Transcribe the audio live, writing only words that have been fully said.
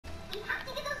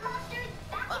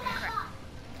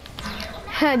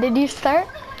Did you start?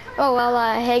 Oh,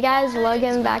 well, hey guys,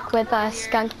 Logan back with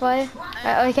Skunk Boy.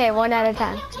 Okay, 1 out of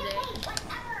 10. Today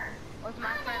with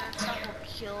my friend Unstoppable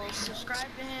Kills. Subscribe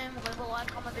to him, leave a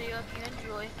like on the video if you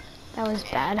enjoy. That was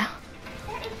bad.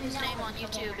 His name on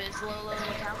YouTube is Lolo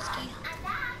Wachowski.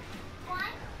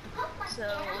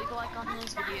 So leave a like on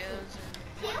his videos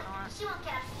and whatnot.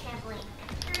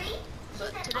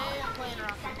 But today I'm playing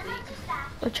Rocket League.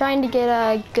 We're trying to get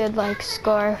a good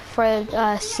score for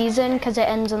season because it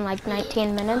ends in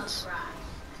 19 minutes.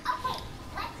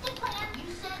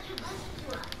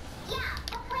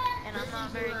 And I'm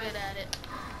not very good at it.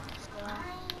 So.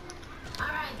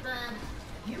 Alright, bud.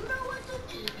 You know what to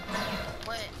do.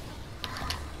 Wait.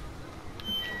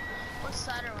 What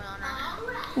side are we on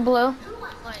right now? Blue.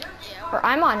 Wait, yeah. Or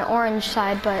I'm on orange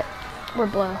side, but we're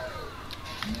blue.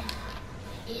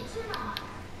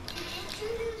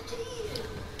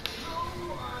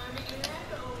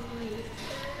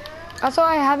 Also,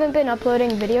 I haven't been uploading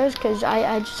videos because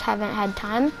I just haven't had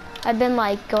time. I've been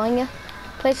going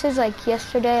places. Like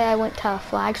yesterday I went to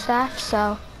Flagstaff,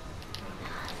 so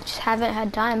just haven't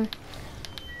had time.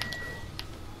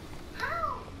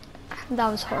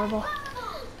 That was horrible.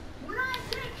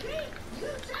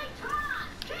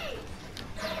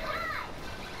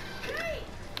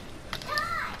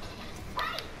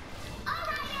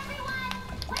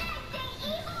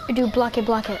 Dude, block it,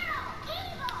 block it.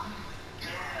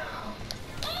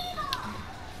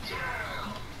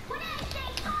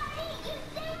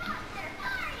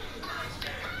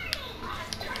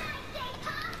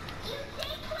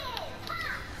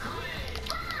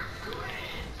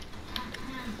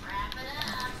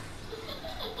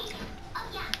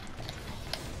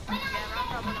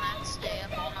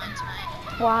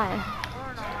 Why?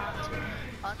 Or not.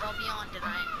 I'll be on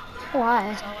tonight. Why?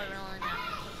 That's all I really know.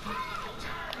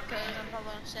 Because I'm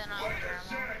probably gonna stay out with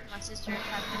Grandma. My sister is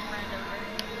having a friend over.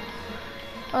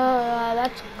 Oh,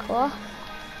 that's cool.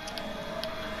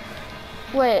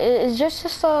 Wait, is your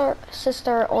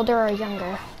sister older or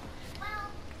younger?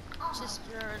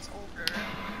 Sister is older.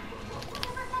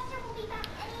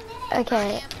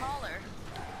 Okay.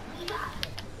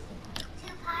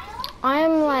 I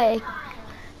am taller.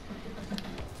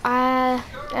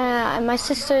 I'm my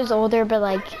sister's older,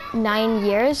 but 9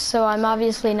 years, so I'm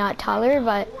obviously not taller,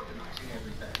 but,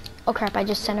 oh crap, I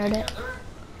just centered it.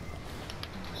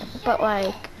 But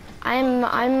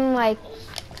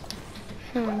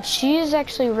she's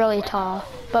actually really tall,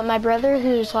 but my brother,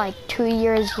 who's 2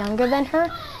 years younger than her,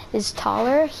 is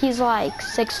taller. He's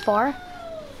 6'4".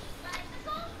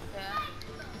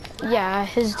 Yeah,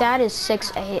 his dad is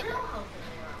 6'8".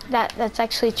 That's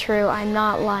actually true. I'm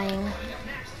not lying.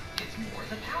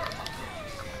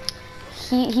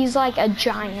 He's like a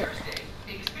giant.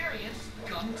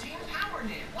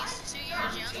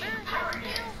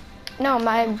 No,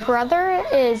 my brother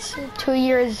is 2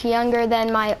 years younger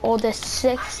than my oldest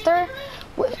sister,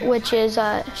 which is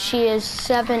she is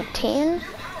 17,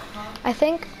 I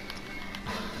think.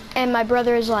 And my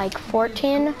brother is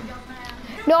 14.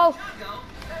 No.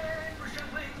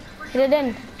 Hit it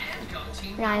in.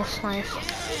 Nice, nice.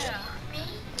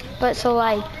 But so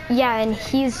yeah, and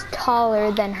he's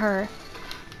taller than her.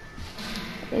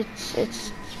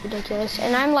 It's ridiculous.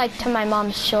 And I'm to my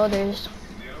mom's shoulders.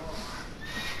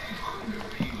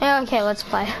 Yeah, okay, let's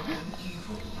play.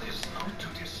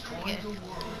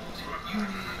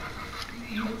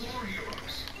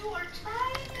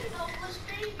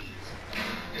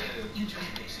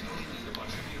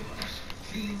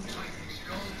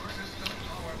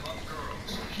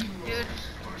 Dude,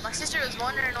 my sister was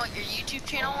wondering what your YouTube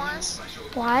channel was.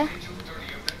 Why?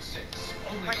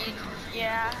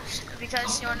 Yeah,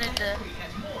 because she wanted to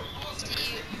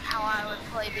see how I would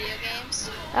play video games.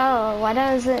 Oh, why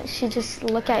doesn't she just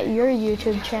look at your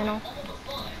YouTube channel?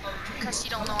 Because she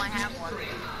don't know I have one.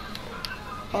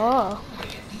 Oh.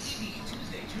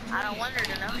 I don't want her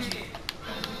to know.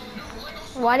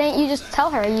 Why didn't you just tell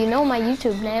her? You know my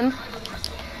YouTube name.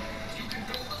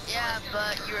 Yeah,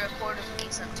 but you record with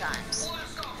me sometimes.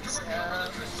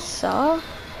 So?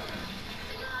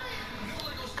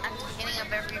 At the beginning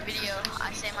of every video,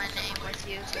 I say my name with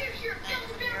you, and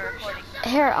you're recording.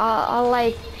 Here, I'll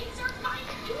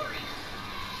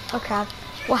okay.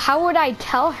 Well, how would I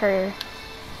tell her?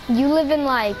 You live in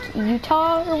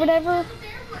Utah or whatever?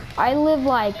 I live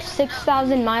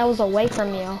 6,000 miles away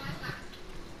from you.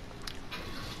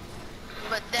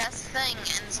 But that's the thing,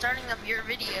 in starting up your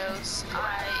videos,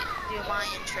 I do my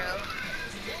intro.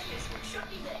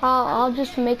 I'll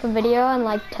just make a video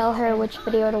and tell her which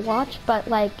video to watch, but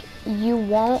you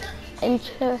won't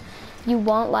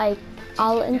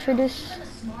I'll introduce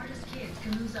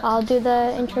I'll do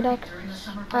the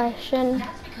introduction,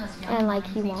 and like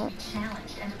he won't.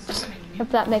 If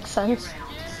that makes sense.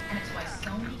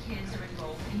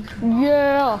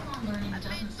 Yeah.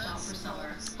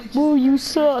 Woo, you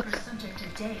suck.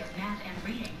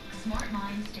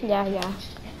 Yeah.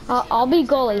 I'll be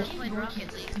goalie.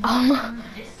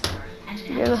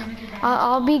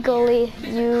 I'll be goalie.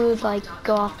 You like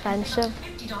go offensive.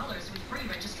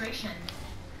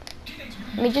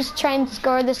 Let me just try and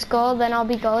score this goal, then I'll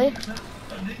be goalie.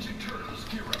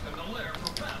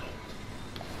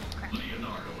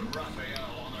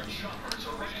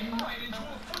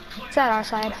 It's at our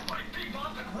side.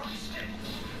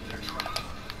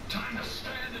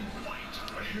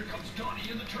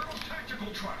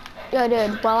 Yo,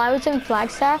 dude, while I was in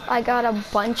Flagstaff, I got a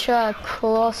bunch of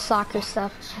cool soccer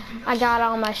stuff. I got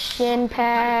all my shin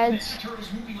pads,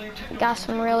 got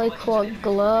some really cool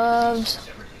gloves.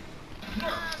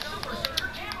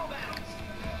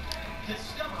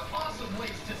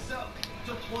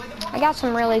 I got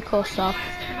some really cool stuff.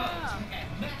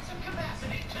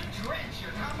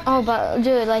 Oh, but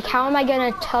dude, like, how am I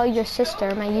gonna tell your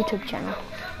sister my YouTube channel?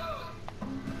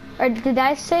 Or did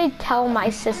I say tell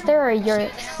my sister or your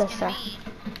sister?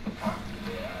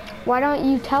 Why don't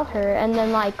you tell her and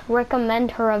then like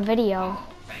recommend her a video?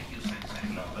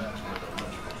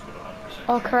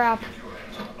 Oh crap.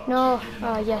 No,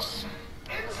 yes.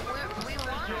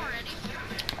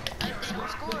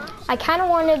 I kind of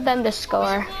wanted them to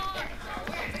score.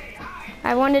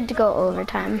 I wanted to go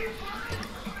overtime.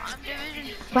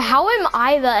 But how am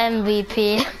I the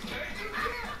MVP?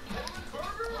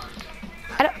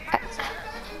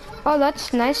 Oh,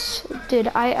 that's nice. Dude,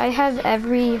 I have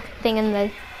everything in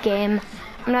the game.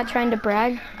 I'm not trying to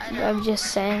brag. I'm just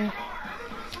saying.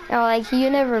 Oh, like, you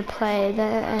never play.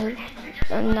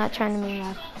 I'm not trying to mean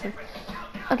that.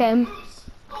 Okay.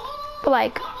 But,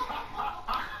 like...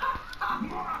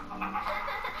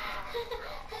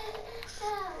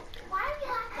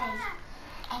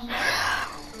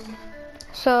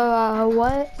 So,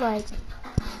 what, like...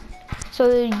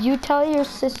 So, you tell your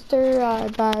sister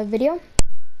the video?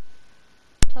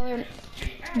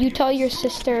 You tell your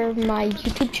sister my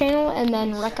YouTube channel and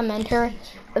then recommend her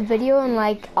a video and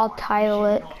like I'll title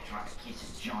it.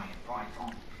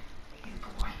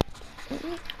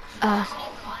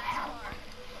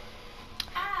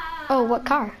 Oh, what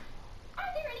car?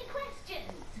 Are there any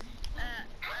questions? I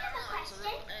have a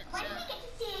question. When do we get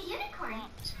to see a unicorn?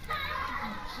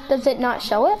 Does it not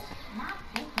show it?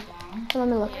 Let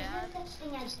me look.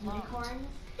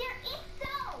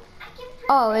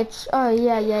 Oh, it's, oh,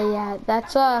 yeah.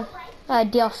 That's,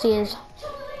 DLCs.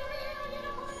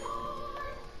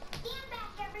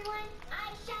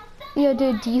 Yo,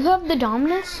 dude, do you have the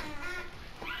Dominus?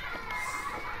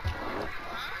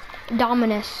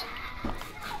 Dominus.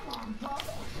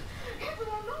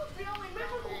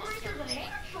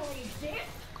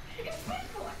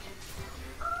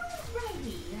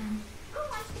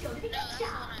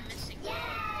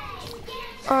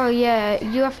 Oh yeah,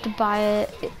 you have to buy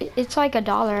it. It's like $1,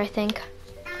 I think.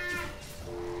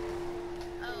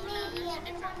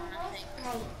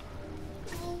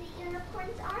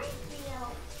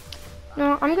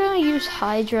 No, I'm gonna use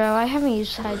Hydro. I haven't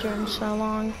used Hydro in so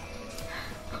long.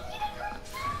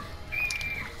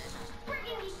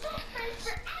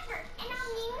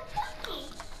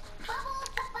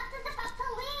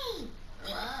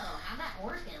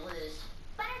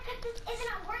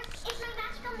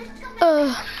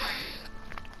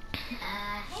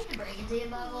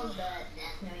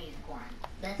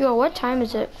 Yo, what time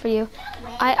is it for you?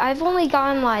 I've only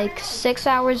gotten like 6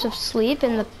 hours of sleep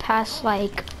in the past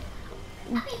like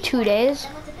 2 days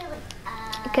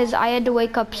because I had to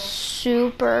wake up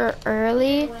super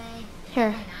early.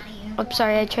 Here, I'm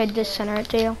sorry, I tried to center it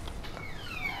to you.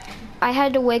 I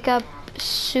had to wake up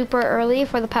super early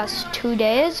for the past 2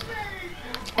 days,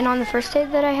 and on the first day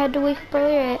that I had to wake up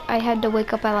early, I had to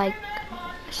wake up at like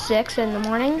 6 in the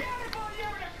morning.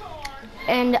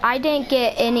 And I didn't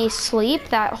get any sleep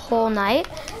that whole night,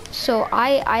 so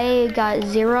I got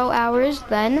 0 hours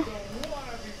then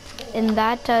in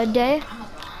that day.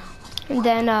 And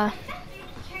then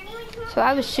so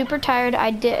I was super tired.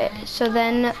 So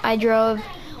then I drove,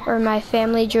 or my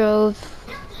family drove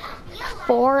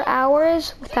 4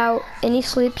 hours without any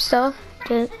sleep still.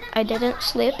 I didn't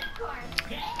sleep.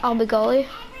 I'll be goalie.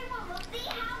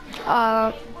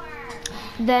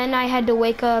 Then I had to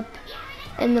wake up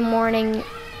in the morning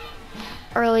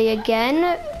early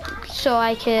again so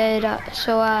I could,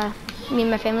 me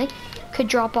and my family could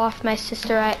drop off my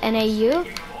sister at NAU,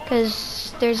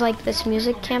 because there's like this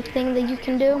music camp thing that you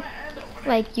can do.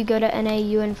 Like you go to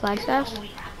NAU in Flagstaff.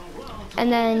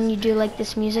 and then you do like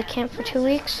this music camp for 2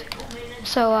 weeks.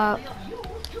 So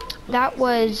that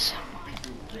was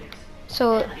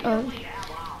so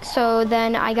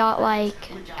then I got like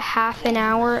half an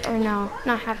hour, or no,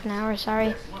 not half an hour,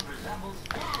 sorry.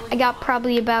 I got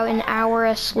probably about an hour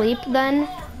of sleep then.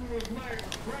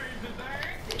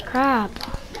 Crap.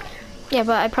 Yeah,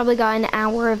 but I probably got an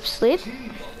hour of sleep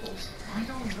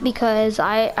because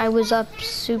I was up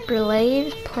super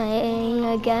late playing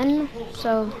again,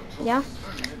 so yeah.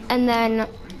 And then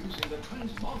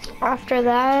after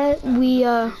that, we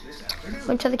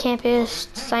went to the campus,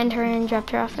 signed her and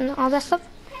dropped her off and all that stuff.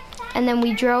 And then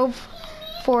we drove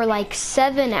for like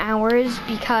 7 hours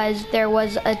because there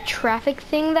was a traffic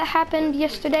thing that happened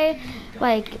yesterday.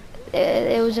 Like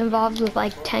it was involved with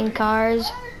like 10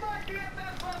 cars.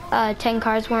 10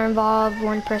 cars were involved,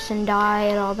 1 person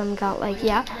died, all of them got like,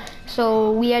 yeah.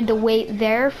 So we had to wait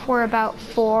there for about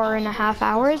 4.5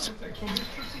 hours.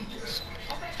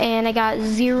 And I got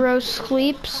 0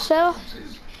 sleep still.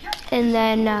 And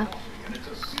then,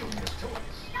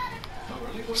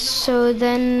 so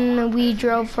then we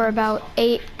drove for about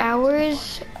 8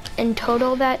 hours in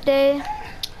total that day.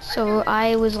 So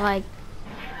I was like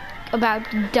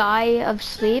about to die of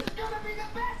sleep,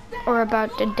 or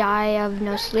about to die of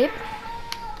no sleep.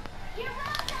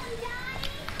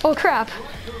 Oh crap.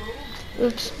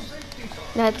 Oops.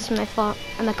 That's my fault.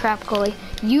 I'm a crap goalie.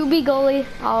 You be goalie,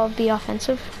 I'll be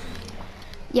offensive.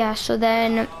 Yeah, so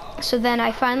then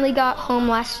I finally got home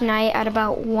last night at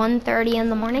about 1:30 in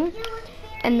the morning.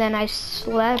 And then I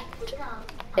slept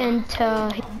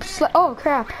until, oh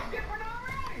crap.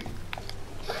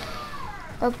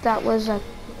 Oh, that was a,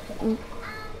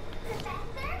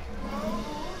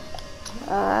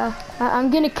 I'm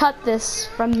gonna cut this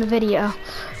from the video.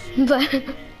 But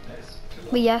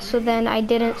yeah, so then I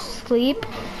didn't sleep.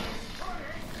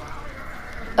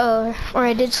 Or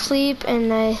I did sleep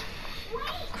and I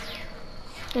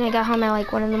got home at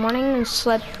like 1 in the morning and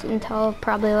slept until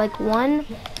probably like 1.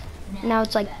 Now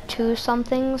it's like 2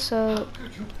 something, so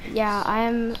yeah,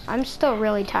 I'm still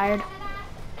really tired.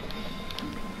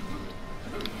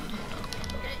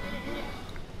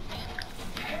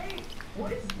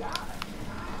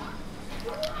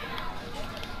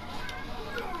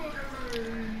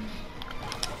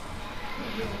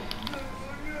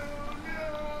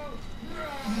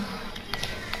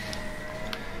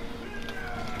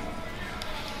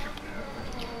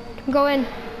 Go in.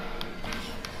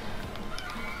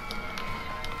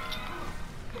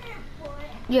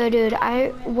 Yo, dude,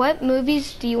 what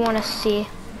movies do you want to see?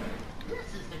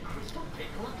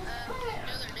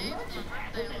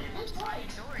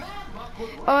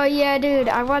 Oh yeah, dude,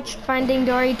 I watched Finding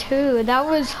Dory too. That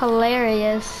was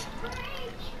hilarious.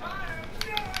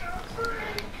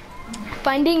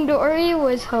 Finding Dory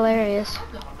was hilarious.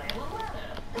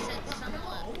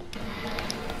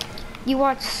 You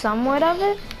watched somewhat of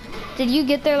it? Did you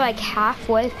get there like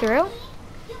halfway through?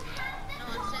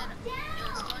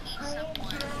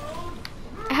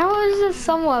 How was it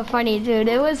somewhat funny, dude?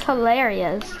 It was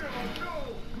hilarious.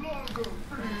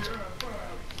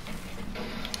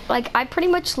 Like, I pretty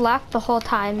much laughed the whole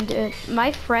time, dude.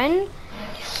 My friend,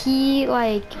 he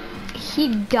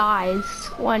dies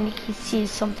when he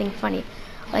sees something funny.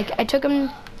 Like, I took him,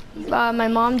 my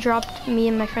mom dropped me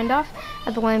and my friend off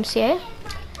at the YMCA,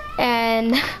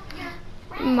 and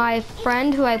my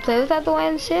friend who I play with at the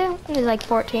YMCA is like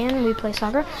 14, and we play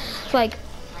soccer. Like,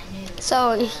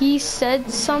 so he said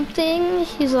something,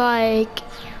 he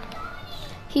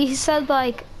said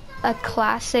like a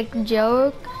classic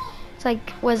joke. It's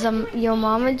like, was a yo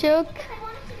mama joke.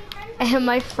 And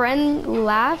my friend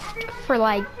laughed for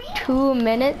like 2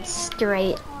 minutes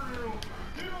straight.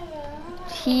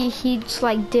 He just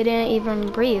like didn't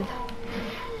even breathe.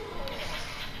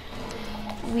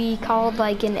 We called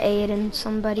like an aide and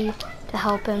somebody to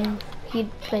help him.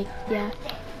 He'd like, yeah.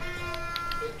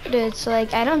 Dude, so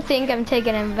like, I don't think I'm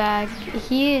taking him back.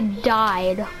 He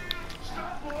died.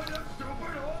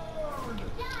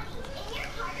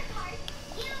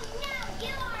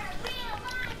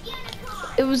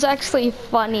 It was actually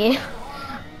funny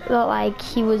that like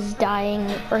he was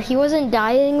dying, or he wasn't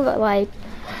dying, but like,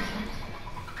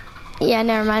 yeah,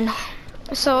 never mind.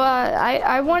 So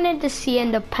I wanted to see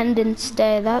Independence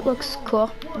Day. That looks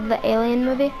cool, the Alien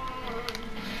movie.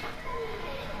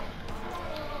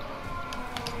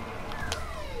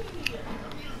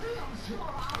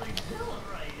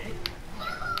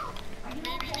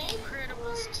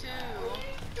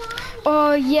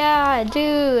 Oh yeah,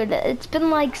 dude, it's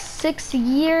been like 6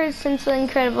 years since The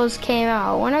Incredibles came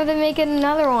out. When are they making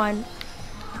another one?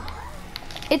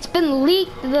 It's been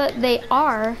leaked that they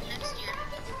are.